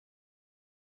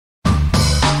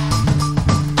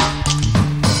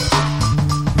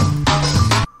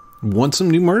Want some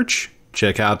new merch?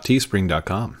 Check out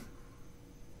teespring.com.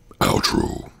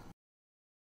 Outro.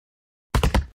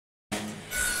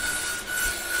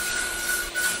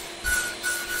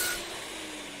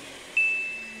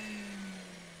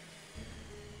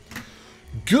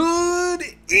 Good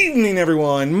evening,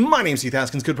 everyone. My name's Heath,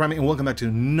 Haskins, Code Primate, and welcome back to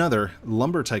another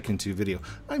Lumber Tycoon 2 video.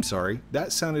 I'm sorry,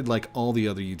 that sounded like all the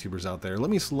other YouTubers out there. Let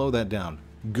me slow that down.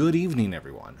 Good evening,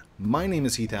 everyone. My name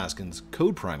is Heath Haskins,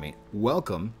 Code Primate.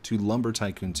 Welcome to Lumber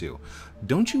Tycoon 2.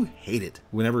 Don't you hate it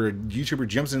whenever a YouTuber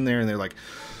jumps in there and they're like,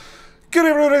 "Good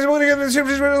everyone,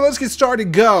 let's get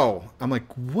started, go." I'm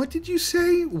like, what did you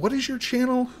say? What is your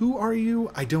channel? Who are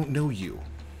you? I don't know you.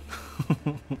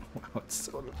 Wow, it's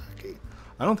so laggy.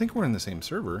 I don't think we're in the same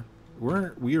server.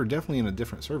 We are definitely in a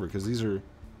different server because these are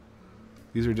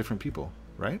different people,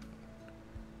 right?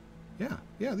 Yeah,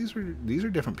 these are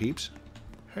different peeps.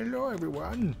 Hello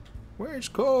everyone. Where's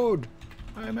Code?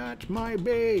 I'm at my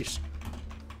base.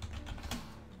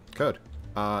 Code.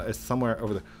 It's somewhere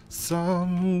over there.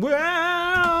 Somewhere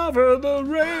over the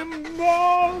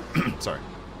rainbow. Sorry.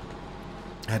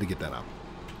 I had to get that out.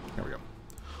 There we go.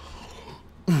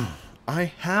 I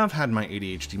have had my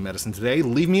ADHD medicine today.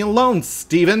 Leave me alone,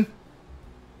 Steven!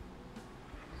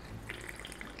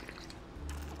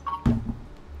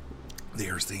 They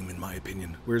are same in my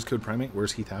opinion. Where's Code Primate?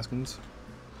 Where's Heath Haskins?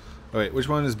 Oh wait, which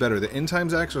one is better? The End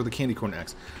Times axe or the Candy Corn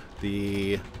axe?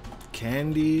 The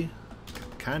candy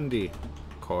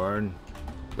corn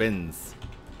wins.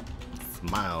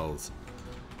 Smiles.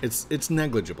 It's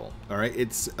negligible, alright?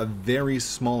 It's a very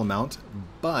small amount,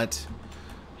 but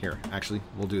here, actually,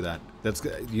 we'll do that. That's,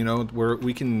 you know, where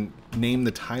we can name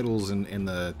the titles and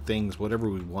the things, whatever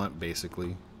we want,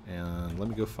 basically. And let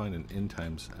me go find an End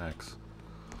Times axe.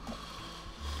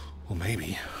 Well,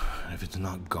 maybe, if it's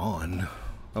not gone.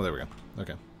 Oh, there we go.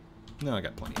 Okay. No, I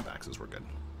got plenty of axes. We're good.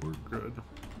 We're good.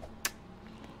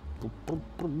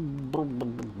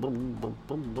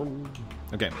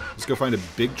 Okay, let's go find a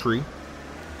big tree.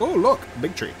 Oh, look,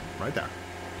 big tree right there.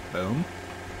 Boom.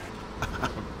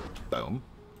 Boom.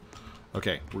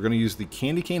 Okay, we're gonna use the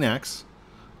candy cane axe,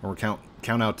 and we're count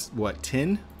out what,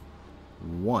 10?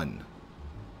 1.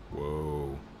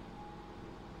 Whoa.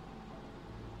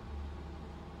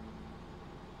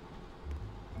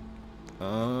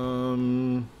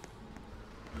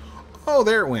 Oh,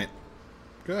 there it went.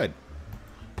 Good.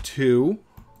 2,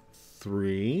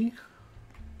 3.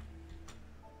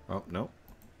 Oh, no.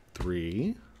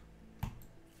 3,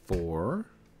 4,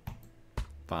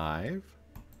 5,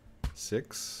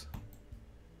 6.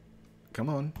 Come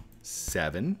on.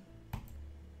 7,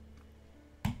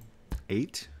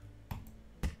 8,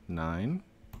 9,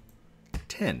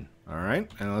 10. All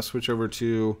right. And let's switch over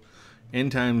to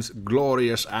End Times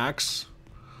Glorious Axe,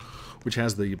 which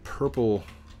has the purple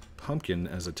pumpkin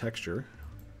as a texture.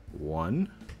 1,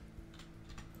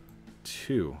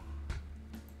 2,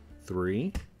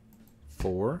 3,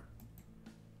 4.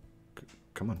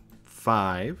 Come on.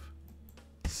 5,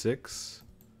 6,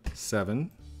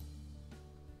 7,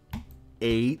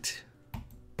 8,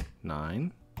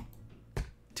 9,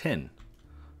 10.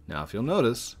 Now, if you'll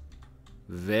notice,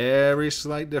 very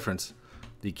slight difference.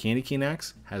 The candy cane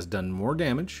axe has done more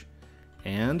damage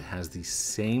and has the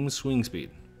same swing speed.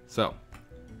 So,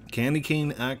 candy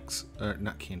corn axe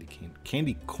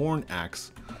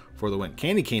for the win.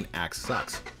 Candy cane axe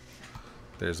sucks.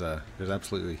 There's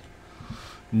absolutely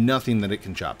nothing that it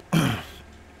can chop.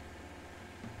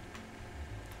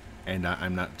 And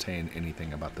I'm not saying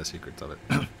anything about the secrets of it.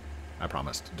 I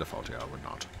promised Defaultio I would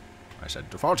not. I said,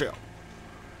 Defaultio,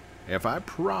 if I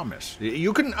promise,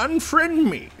 you can unfriend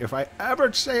me if I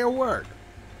ever say a word.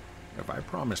 If I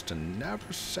promise to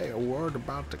never say a word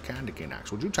about the candy cane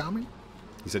axe, would you tell me?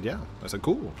 He said, yeah. I said,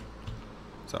 cool.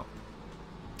 So,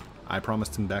 I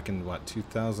promised him back in, what,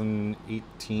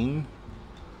 2018?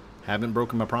 Haven't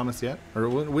broken my promise yet? Or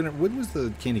when was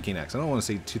the candy cane axe? I don't want to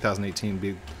say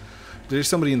 2018. There's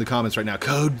somebody in the comments right now.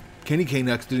 Code candy cane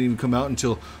axe didn't even come out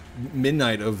until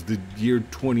midnight of the year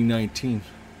 2019.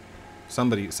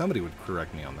 Somebody would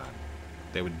correct me on that.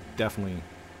 They would definitely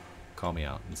call me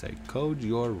out and say, Code,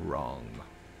 you're wrong.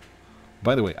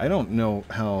 By the way, I don't know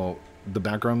how the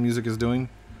background music is doing.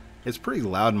 It's pretty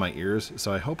loud in my ears,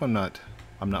 so I hope I'm not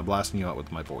blasting you out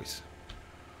with my voice.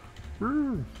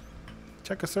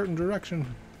 Check a certain direction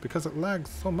because it lags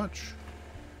so much.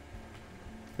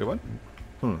 Wait, what?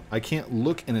 I can't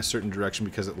look in a certain direction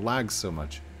because it lags so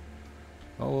much.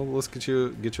 Oh, well, let's get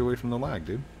you away from the lag,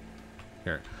 dude.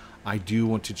 Here, I do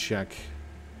want to check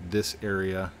this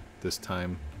area this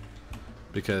time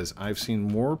because I've seen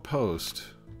more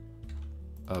posts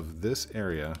of this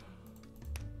area.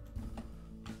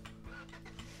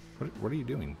 What are you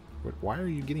doing? Why are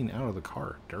you getting out of the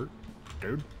car, dirt?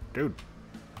 Dude.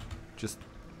 Just,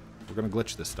 we're gonna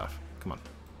glitch this stuff. Come on.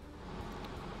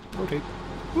 Rotate.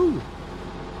 Woo!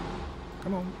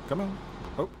 Come on.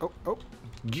 Oh.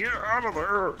 Get out of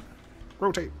there!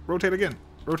 Rotate again.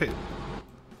 Rotate.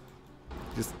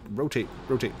 Just rotate,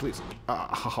 please.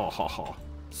 Ha.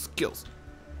 Skills.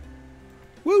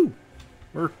 Woo!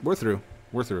 We're through.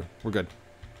 We're good.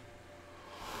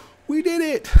 We did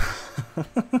it!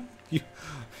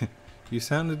 You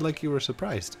sounded like you were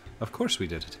surprised. Of course we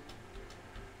did it.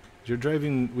 You're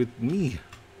driving with me,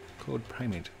 Code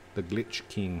Primate, the Glitch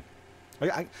King.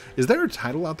 Is there a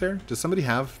title out there? Does somebody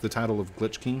have the title of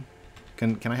Glitch King?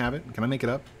 Can I have it? Can I make it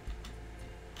up?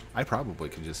 I probably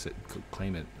could just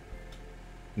claim it.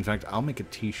 In fact, I'll make a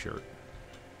t-shirt.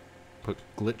 Put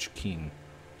Glitch King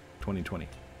 2020.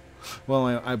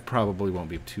 Well, I probably won't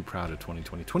be too proud of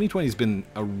 2020. 2020 has been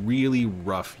a really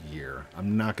rough year.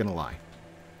 I'm not going to lie.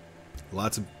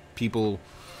 Lots of people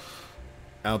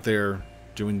out there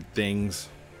doing things.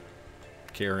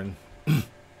 Karen.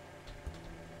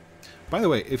 By the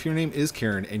way, if your name is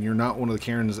Karen and you're not one of the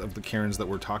Karens that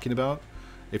we're talking about,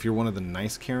 if you're one of the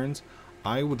nice Karens,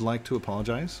 I would like to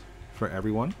apologize for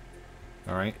everyone.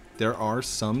 All right? There are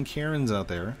some Karens out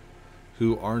there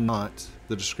who are not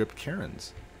the descript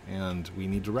Karens, and we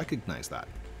need to recognize that.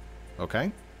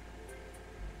 Okay?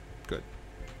 Good.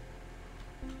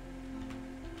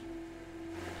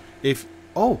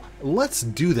 Let's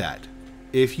do that.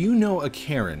 If you know a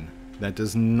Karen that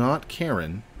does not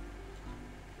Karen,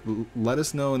 let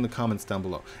us know in the comments down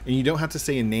below. And you don't have to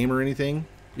say a name or anything.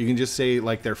 You can just say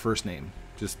like their first name.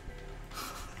 Just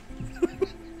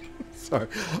sorry,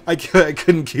 I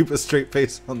couldn't keep a straight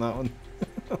face on that one.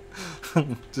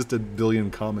 Just a billion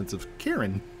comments of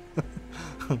Karen.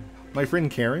 My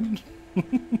friend Karen.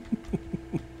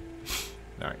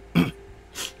 All right.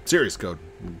 Serious code.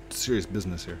 Serious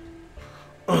business here.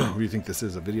 What do you think this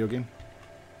is, a video game?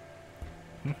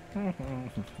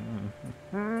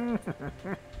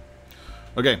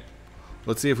 Okay,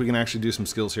 let's see if we can actually do some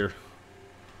skills here.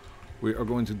 We are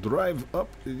going to drive up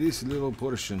this little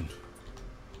portion.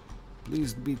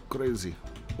 Please be crazy.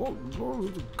 Oh,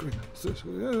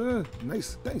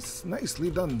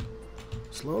 nicely done.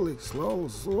 Slowly,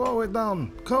 slow it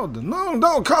down. Code,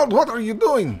 no, Code, what are you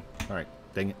doing? All right,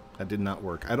 dang it, that did not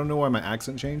work. I don't know why my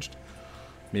accent changed.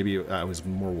 Maybe I was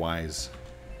more wise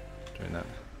doing that.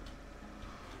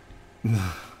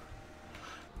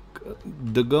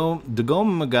 The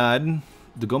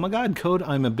Gomagad Code,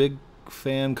 I'm a big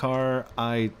fan car,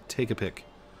 I take a pic.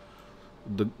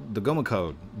 The Goma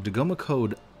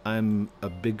Code, I'm a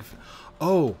big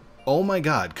oh my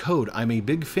god, Code, I'm a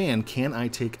big fan, can I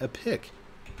take a pic?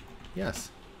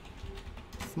 Yes.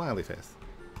 Smiley face.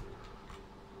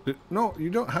 No,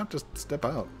 you don't have to step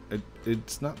out.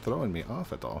 It's not throwing me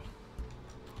off at all.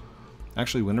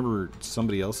 Actually, whenever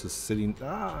somebody else is sitting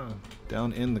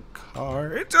down in the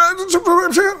car, it's okay.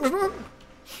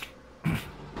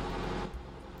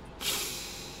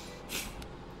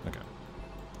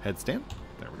 Headstand.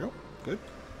 There we go. Good.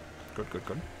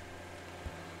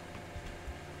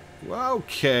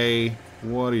 Okay.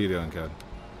 What are you doing, Code?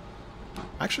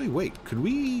 Actually, wait. Could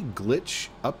we glitch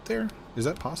up there? Is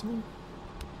that possible?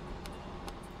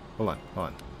 Hold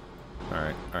on.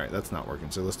 Alright, that's not working.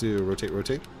 So let's do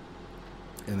rotate.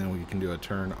 And then we can do a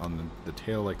turn on the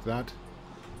tail like that.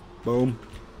 Boom.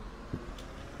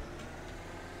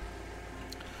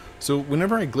 So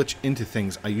whenever I glitch into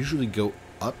things, I usually go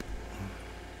up.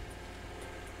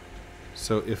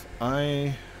 So if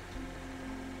I...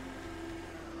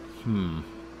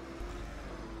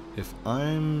 If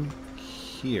I'm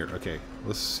here... Okay,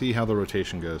 let's see how the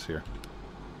rotation goes here.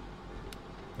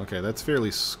 Okay, that's fairly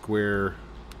square.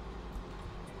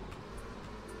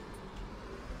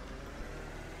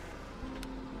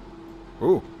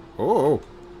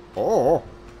 Oh,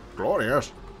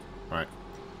 glorious. Alright.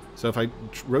 So if I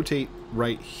rotate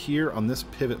right here on this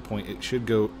pivot point, it should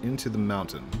go into the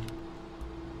mountain.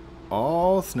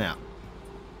 Oh, snap.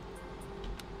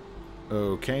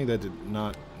 Okay, that did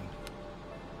not...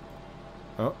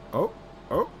 Oh.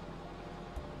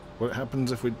 What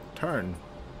happens if we turn?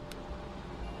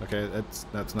 Okay,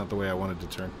 that's not the way I wanted to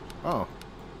turn. Oh.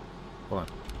 Hold on.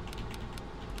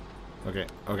 Okay,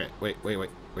 wait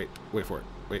for it.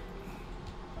 Wait.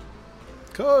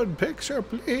 Code picture,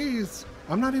 please.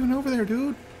 I'm not even over there,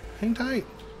 dude. Hang tight.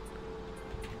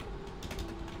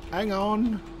 Hang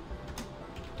on.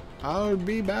 I'll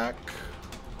be back.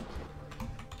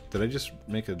 Did I just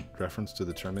make a reference to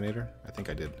the Terminator? I think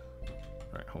I did.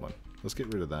 Alright, hold on. Let's get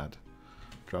rid of that.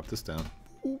 Drop this down.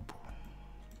 Oop.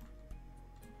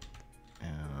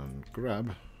 And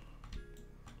grab.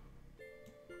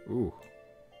 Ooh.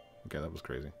 Okay, that was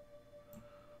crazy.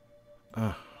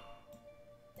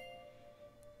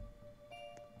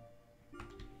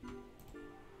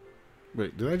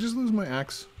 Wait, did I just lose my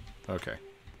axe? Okay.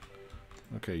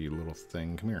 Okay, you little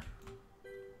thing. Come here.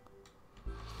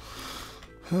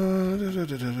 Oh,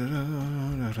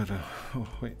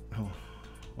 wait. Hold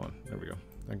on. There we go.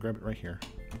 I grab it right here.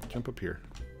 Jump up here.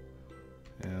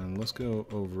 And let's go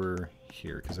over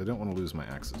here, because I don't want to lose my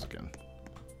axes again.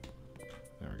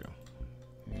 There we go.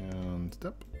 And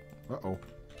step. Uh-oh.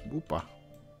 Whoopa.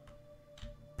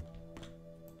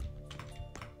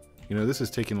 You know, this is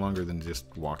taking longer than just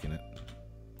walking it.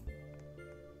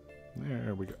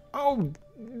 There we go. Oh,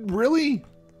 really?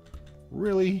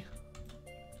 Really?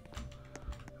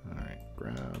 Alright,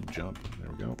 grab, jump. There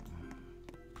we go.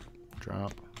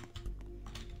 Drop.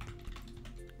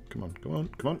 Come on, come on,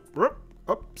 come on.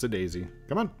 Oh, it's a daisy.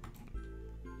 Come on.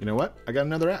 You know what? I got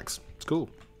another axe. It's cool.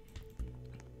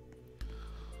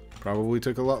 Probably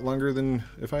took a lot longer than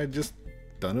if I had just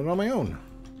done it on my own.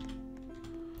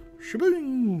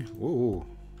 Shabing! Whoa.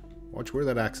 Watch where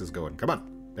that axe is going. Come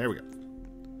on. There we go.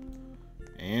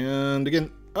 And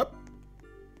again. Up.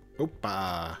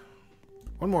 Opa.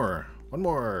 One more. One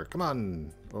more. Come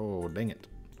on. Oh, dang it.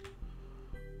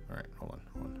 Alright, hold on.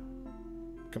 Hold on.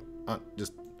 Come on.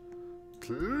 Just.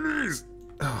 Please.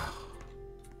 Oh.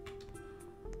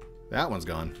 That one's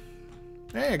gone.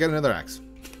 Hey, I got another axe.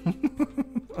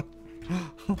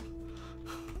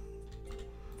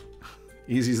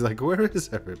 Easy's like, where is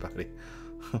everybody?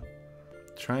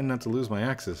 Trying not to lose my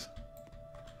axes.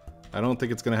 I don't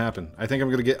think it's going to happen. I think I'm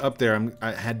going to get up there.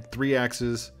 I had 3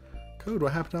 axes. Code,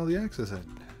 what happened to all the axes?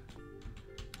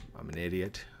 I'm an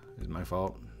idiot. It's my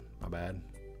fault. My bad.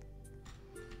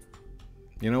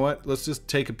 You know what? Let's just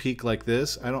take a peek like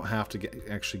this. I don't have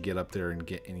to actually get up there and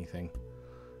get anything.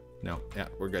 No. Yeah,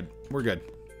 we're good. We're good.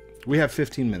 We have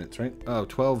 15 minutes, right? Oh,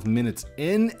 12 minutes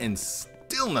in and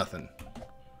still nothing.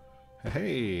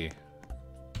 Hey.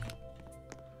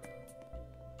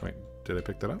 Wait, did I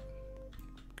pick that up?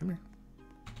 Come here.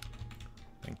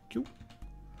 Thank you.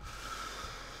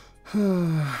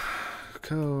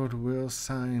 Code will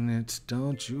sign it.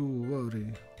 Don't you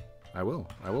worry. I will.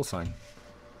 I will sign.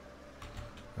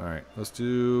 Alright, let's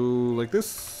do like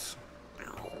this.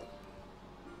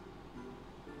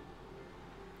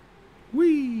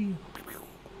 Whee!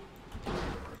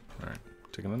 Alright,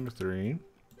 ticket number 3.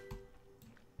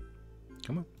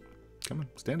 Come on. Come on.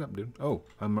 Stand up, dude. Oh,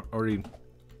 I'm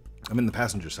in the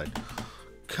passenger side.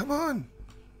 Come on.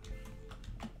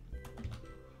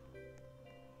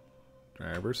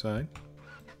 Driver side.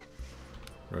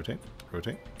 Rotate.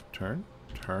 Rotate. Turn.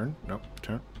 Turn. Nope.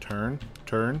 Turn. Turn.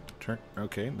 Turn. Turn.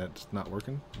 Okay, that's not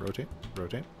working. Rotate.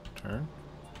 Rotate. Turn.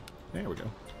 There we go.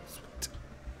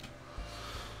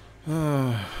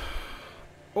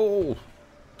 Oh.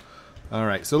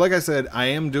 Alright, so like I said, I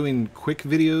am doing quick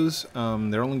videos.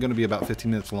 They're only going to be about 15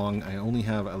 minutes long. I only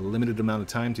have a limited amount of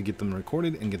time to get them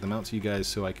recorded and get them out to you guys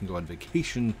so I can go on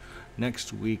vacation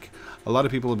next week. A lot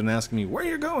of people have been asking me, where are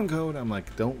you going, Code? I'm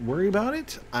like, don't worry about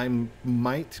it. I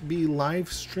might be live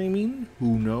streaming.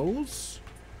 Who knows?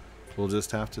 We'll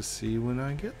just have to see when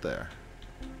I get there.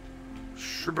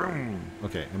 Shaboom!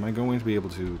 Okay, am I going to be able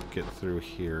to get through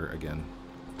here again?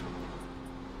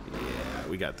 Yeah,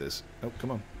 we got this. Oh,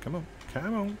 come on, come on,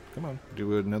 come on, come on.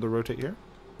 Do another rotate here,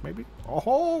 maybe?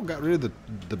 Oh, got rid of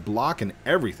the block and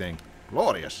everything.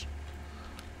 Glorious.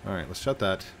 All right, let's shut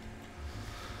that.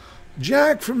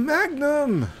 Jack from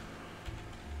Magnum.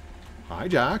 Hi,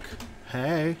 Jack.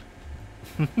 Hey.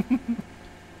 All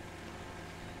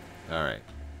right.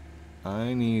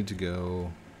 I need to go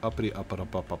uppity up, up,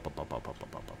 up, up, up, up, up, up, up,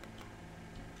 up, up.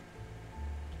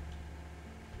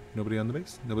 Nobody on the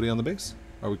base? Nobody on the base?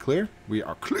 Are we clear? We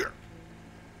are clear.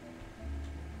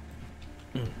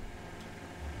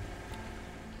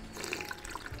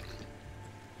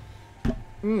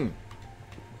 I'm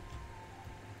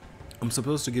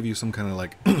supposed to give you some kind of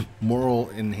like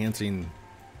moral enhancing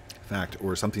fact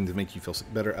or something to make you feel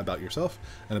better about yourself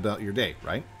and about your day,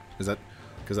 right? Is that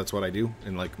because that's what I do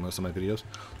in like most of my videos?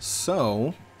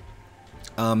 So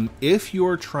if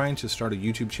you're trying to start a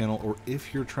YouTube channel, or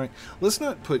if you're trying, let's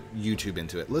not put YouTube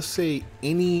into it. Let's say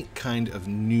any kind of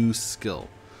new skill,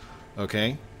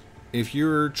 okay? If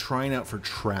you're trying out for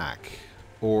track,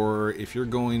 or if you're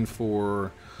going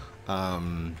for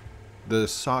the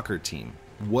soccer team,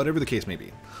 whatever the case may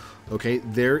be, okay?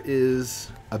 There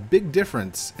is a big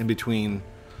difference in between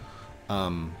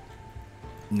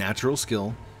natural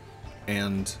skill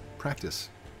and practice,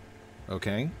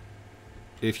 okay?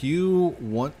 If you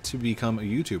want to become a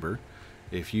YouTuber,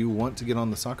 if you want to get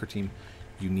on the soccer team,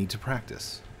 you need to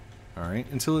practice. All right,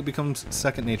 until it becomes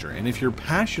second nature. And if you're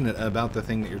passionate about the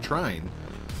thing that you're trying,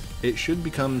 it should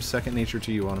become second nature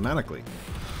to you automatically.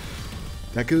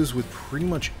 That goes with pretty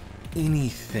much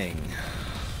anything.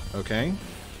 Okay?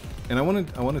 And I want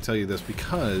to tell you this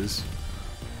because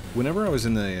whenever I was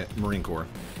in the Marine Corps,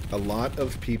 a lot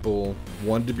of people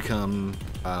wanted to become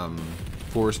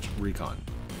forced recon.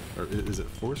 Or is it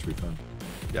forced recon?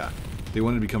 Yeah. They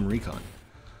wanted to become recon.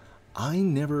 I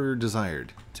never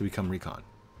desired to become recon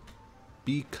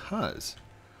because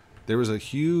there was a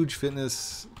huge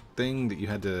fitness thing that you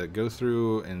had to go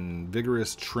through and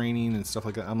vigorous training and stuff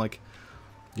like that. I'm like,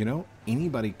 you know,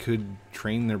 anybody could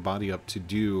train their body up to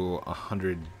do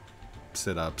 100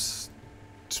 sit-ups,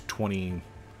 20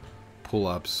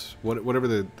 pull-ups, whatever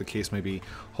the case may be.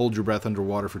 Hold your breath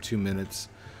underwater for 2 minutes.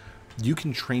 You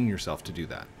can train yourself to do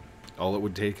that. All it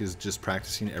would take is just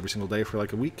practicing every single day for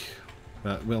like a week.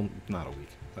 Well, not a week.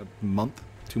 A month,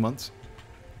 2 months.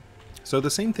 So the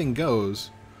same thing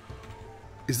goes.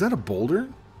 Is that a boulder?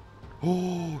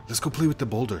 Oh, let's go play with the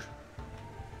boulder.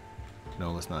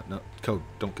 No, let's not. No, Code,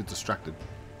 don't get distracted.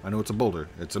 I know it's a boulder.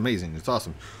 It's amazing. It's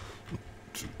awesome.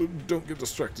 Don't get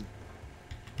distracted.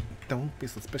 Don't be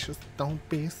suspicious. Don't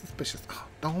be suspicious.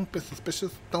 Don't be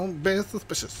suspicious. Don't be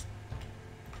suspicious.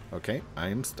 Okay, I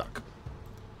am stuck.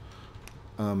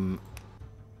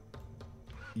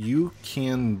 You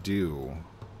can do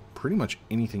pretty much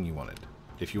anything you wanted.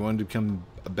 If you wanted to become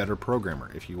a better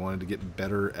programmer, if you wanted to get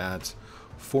better at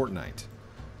Fortnite,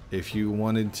 if you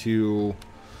wanted to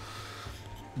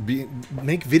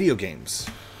make video games,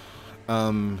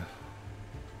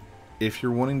 if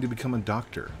you're wanting to become a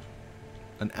doctor,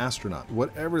 an astronaut,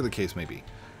 whatever the case may be.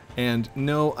 And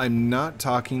no, I'm not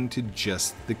talking to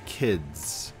just the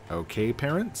kids, okay,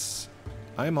 parents?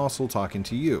 I'm also talking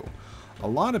to you. A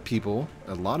lot of people,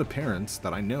 a lot of parents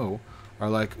that I know are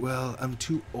like, well, I'm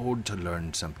too old to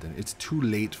learn something. It's too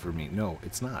late for me. No,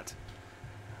 it's not.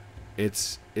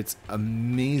 It's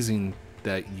amazing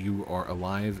that you are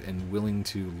alive and willing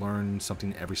to learn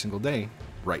something every single day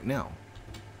right now.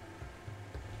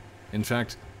 In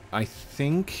fact, I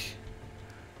think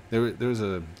there was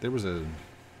a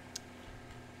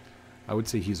I would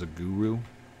say he's a guru.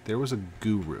 There was a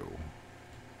guru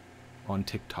on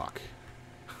TikTok.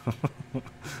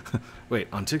 Wait,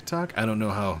 on TikTok? I don't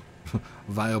know how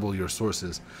viable your source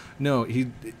is. No,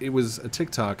 it was a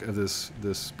TikTok of this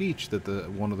speech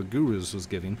that one of the gurus was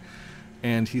giving,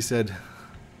 and he said,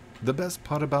 "The best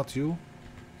part about you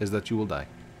is that you will die."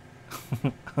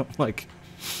 I'm like,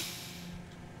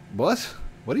 what?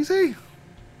 What did he say?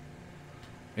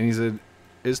 And he said,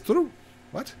 "It's true."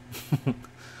 What?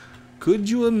 Could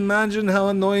you imagine how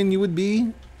annoying you would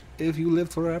be if you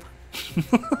lived forever?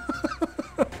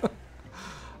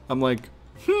 I'm like,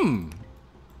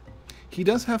 he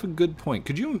does have a good point.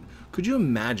 Could you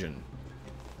imagine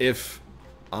if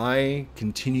I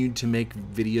continued to make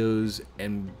videos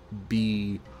and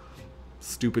be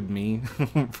stupid me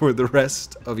for the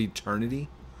rest of eternity?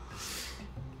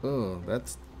 Oh,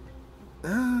 that's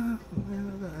I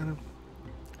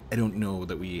don't know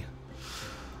that we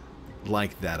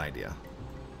like that idea.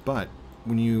 But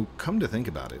when you come to think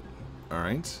about it, all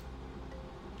right,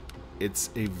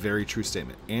 it's a very true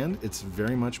statement, and it's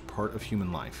very much part of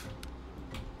human life.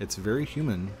 It's very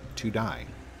human to die.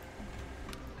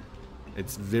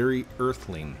 It's very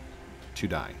earthling to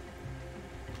die.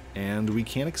 And we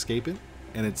can't escape it,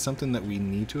 and it's something that we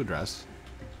need to address,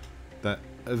 that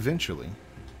eventually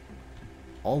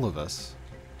all of us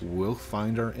will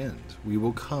find our end. We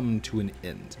will come to an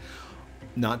end.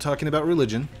 Not talking about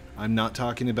religion. I'm not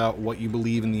talking about what you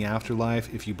believe in the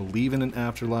afterlife. If you believe in an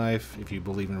afterlife, if you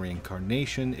believe in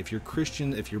reincarnation, if you're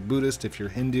Christian, if you're Buddhist, if you're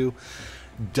Hindu,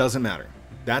 doesn't matter.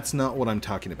 That's not what I'm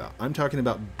talking about. I'm talking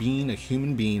about being a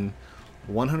human being,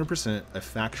 100% a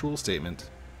factual statement.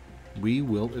 We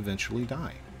will eventually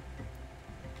die.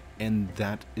 And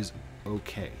that is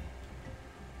okay.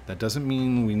 That doesn't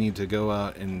mean we need to go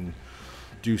out and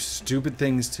do stupid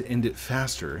things to end it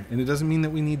faster. And it doesn't mean that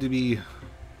we need to be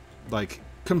like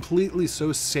completely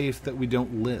so safe that we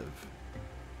don't live.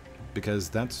 Because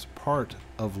that's part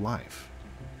of life,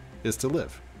 is to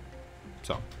live.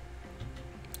 So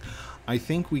I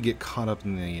think we get caught up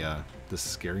in the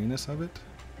scariness of it,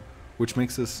 which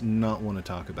makes us not want to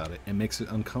talk about it and makes it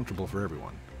uncomfortable for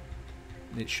everyone.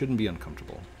 It shouldn't be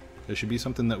uncomfortable. It should be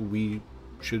something that we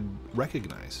should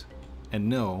recognize and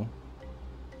know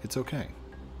it's okay.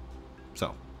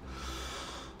 So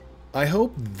I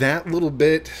hope that little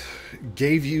bit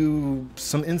gave you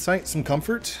some insight, some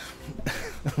comfort.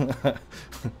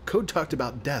 Code talked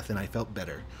about death and I felt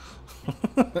better.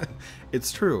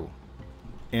 It's true.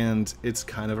 And it's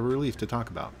kind of a relief to talk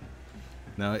about.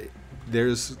 Now,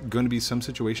 there's going to be some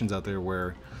situations out there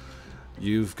where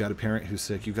you've got a parent who's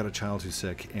sick, you've got a child who's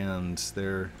sick, and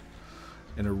they're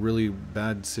in a really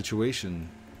bad situation,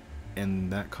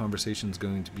 and that conversation's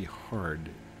going to be hard.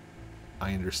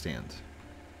 I understand.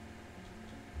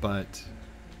 But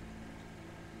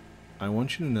I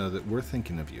want you to know that we're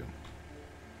thinking of you.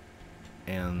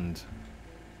 And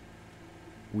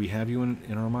we have you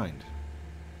in our mind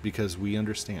because we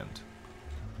understand.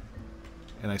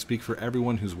 And I speak for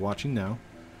everyone who's watching now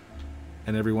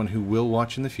and everyone who will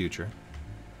watch in the future.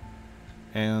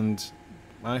 And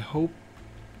I hope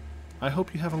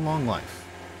you have a long life.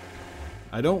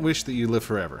 I don't wish that you live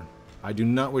forever. I do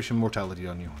not wish immortality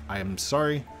on you. I am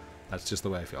sorry. That's just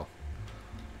the way I feel.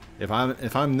 If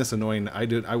I'm this annoying,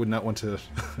 I would not want to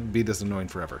be this annoying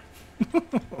forever.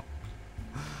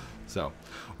 So,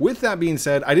 with that being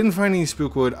said, I didn't find any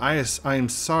spookwood. I am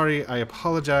sorry. I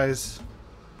apologize.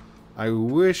 I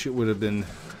wish it would have been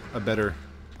a better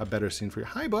scene for you.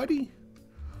 Hi, buddy.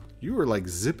 You were like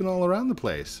zipping all around the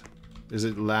place. Is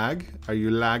it lag? Are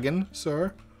you lagging,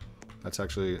 sir? That's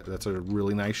a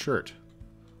really nice shirt.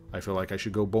 I feel like I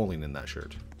should go bowling in that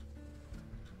shirt.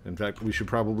 In fact, we should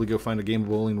probably go find a game of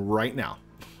bowling right now.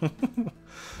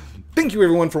 Thank you,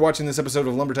 everyone, for watching this episode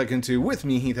of Lumber Tycoon 2 with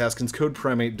me, Heath Haskins, code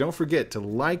Primate. Don't forget to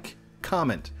like,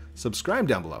 comment, subscribe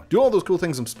down below. Do all those cool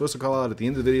things I'm supposed to call out at the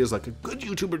end of the videos like a good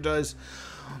YouTuber does.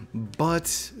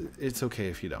 But it's okay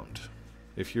if you don't.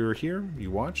 If you're here,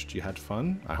 you watched, you had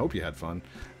fun. I hope you had fun.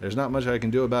 There's not much I can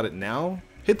do about it now.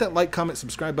 Hit that like, comment,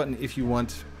 subscribe button if you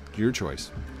want. Your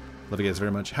choice. Love you guys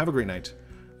very much. Have a great night.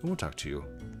 And we'll talk to you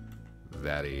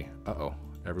very... Uh-oh.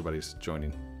 Everybody's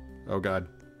joining. Oh, God.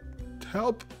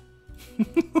 Help!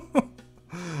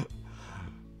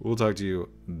 We'll talk to you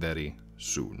very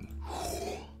soon.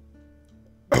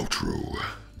 Outro.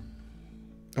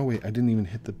 Oh, wait. I didn't even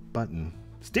hit the button.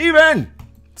 Steven!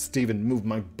 Steven, move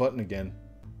my button again.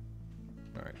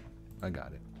 All right. I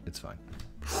got it. It's fine.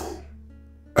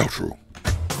 Outro.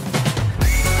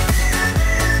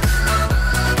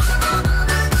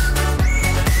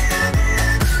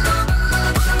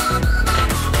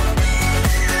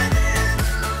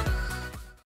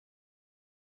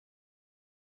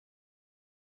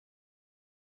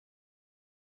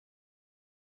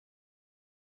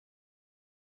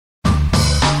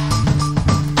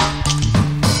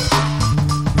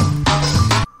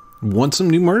 Want some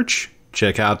new merch?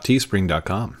 Check out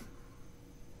teespring.com.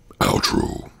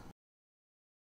 Outro.